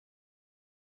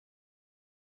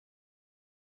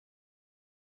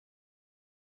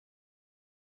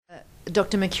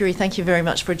Dr. MERCURI, thank you very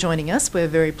much for joining us. We're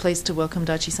very pleased to welcome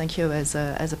Daiichi Sankyo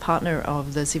as a partner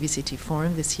of the CVCT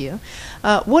Forum this year.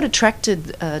 What attracted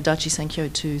Daiichi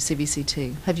Sankyo to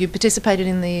CVCT? Have you participated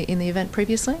in the event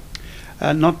previously?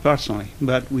 Not personally,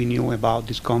 but we knew about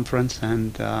this conference,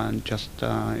 and just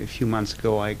a few months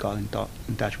ago I got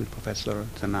in touch with Professor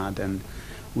Zanad, and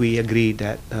we agreed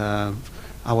that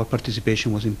our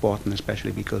participation was important,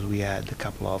 especially because we had a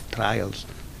couple of trials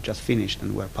just finished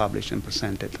and were published and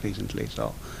presented recently.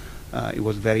 So it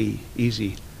was very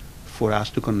easy for us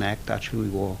to connect. Actually,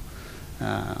 we were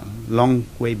long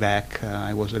way back.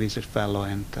 I was a research fellow,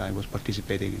 and I was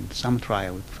participating in some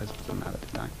trial with Professor Zanad at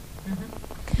the time.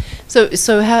 Mm-hmm.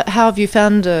 So how have you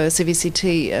found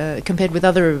CVCT compared with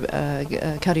other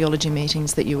cardiology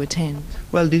meetings that you attend?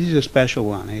 Well, this is a special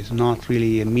one. It's not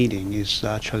really a meeting. It's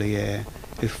actually a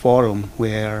forum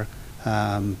where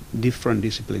different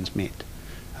disciplines meet.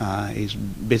 It's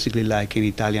basically like an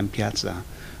Italian piazza,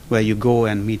 where you go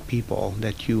and meet people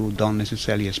that you don't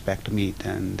necessarily expect to meet,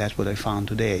 and that's what I found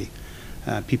today.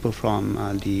 People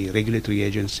from the regulatory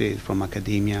agencies, from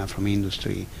academia, from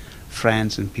industry,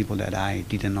 friends and people that I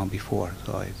didn't know before.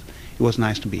 So it was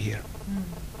nice to be here.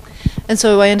 And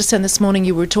so I understand this morning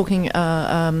you were talking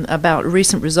about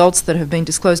recent results that have been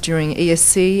disclosed during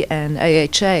ESC and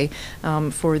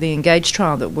AHA for the ENGAGE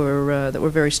trial that were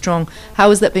very strong. How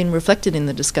has that been reflected in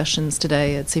the discussions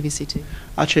today at CVCT?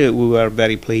 Actually, we were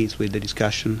very pleased with the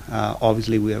discussion.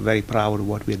 Obviously, we are very proud of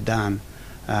what we have done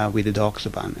with the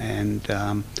edoxaban,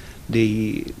 and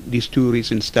these two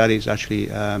recent studies actually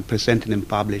presented and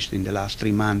published in the last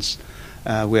 3 months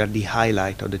were the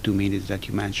highlight of the two meetings that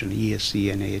you mentioned,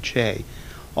 ESC and AHA.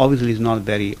 Obviously, it's not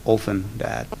very often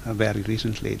that, very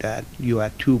recently, that you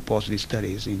had two positive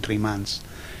studies in 3 months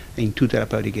in two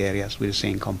therapeutic areas with the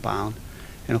same compound.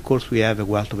 And of course, we have a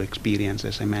wealth of experience,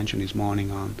 as I mentioned this morning,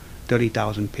 on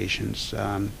 30,000 patients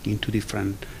in two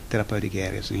different therapeutic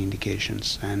areas and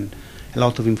indications, and a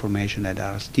lot of information that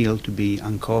are still to be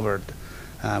uncovered.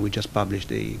 We just published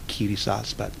the key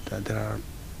results, but there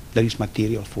is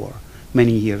material for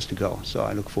many years to go. So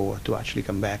I look forward to actually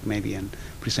come back maybe and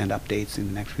present updates in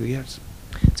the next few years.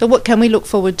 So what can we look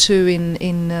forward to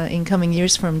in coming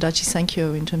years from Daiichi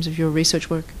Sankyo in terms of your research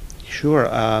work? Sure.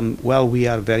 Well, we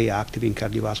are very active in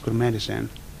cardiovascular medicine.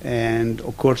 And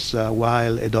of course,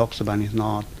 while edoxaban is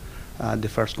not the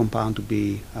first compound to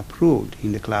be approved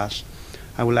in the class,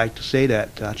 I would like to say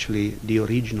that actually the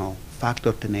original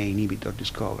factor Xa inhibitor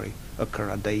discovery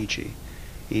occurred at Daiichi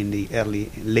in the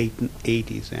late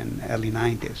 80s and early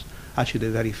 90s. Actually,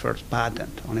 the very first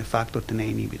patent on a factor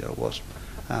Xa inhibitor was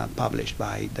published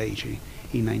by Daiichi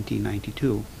in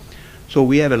 1992. So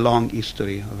we have a long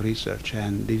history of research,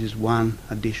 and this is one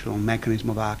additional mechanism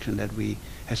of action that we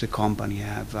as a company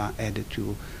have added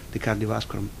to the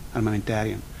cardiovascular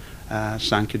armamentarium.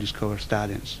 Sankyo discovered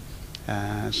statins.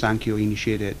 Sankyo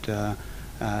initiated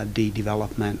the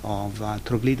development of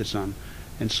troglitazone,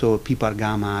 and so PPAR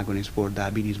gamma agonists for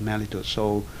diabetes mellitus.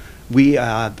 So we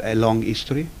have a long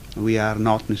history. We are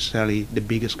not necessarily the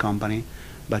biggest company,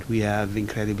 but we have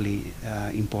incredibly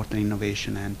important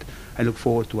innovation, and I look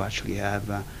forward to actually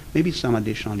have maybe some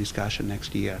additional discussion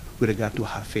next year with regard to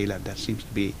heart failure. That seems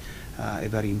to be a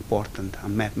very important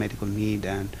unmet medical need,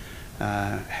 and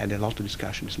had a lot of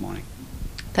discussion this morning.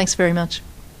 Thanks very much.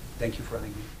 Thank you for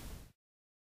having me.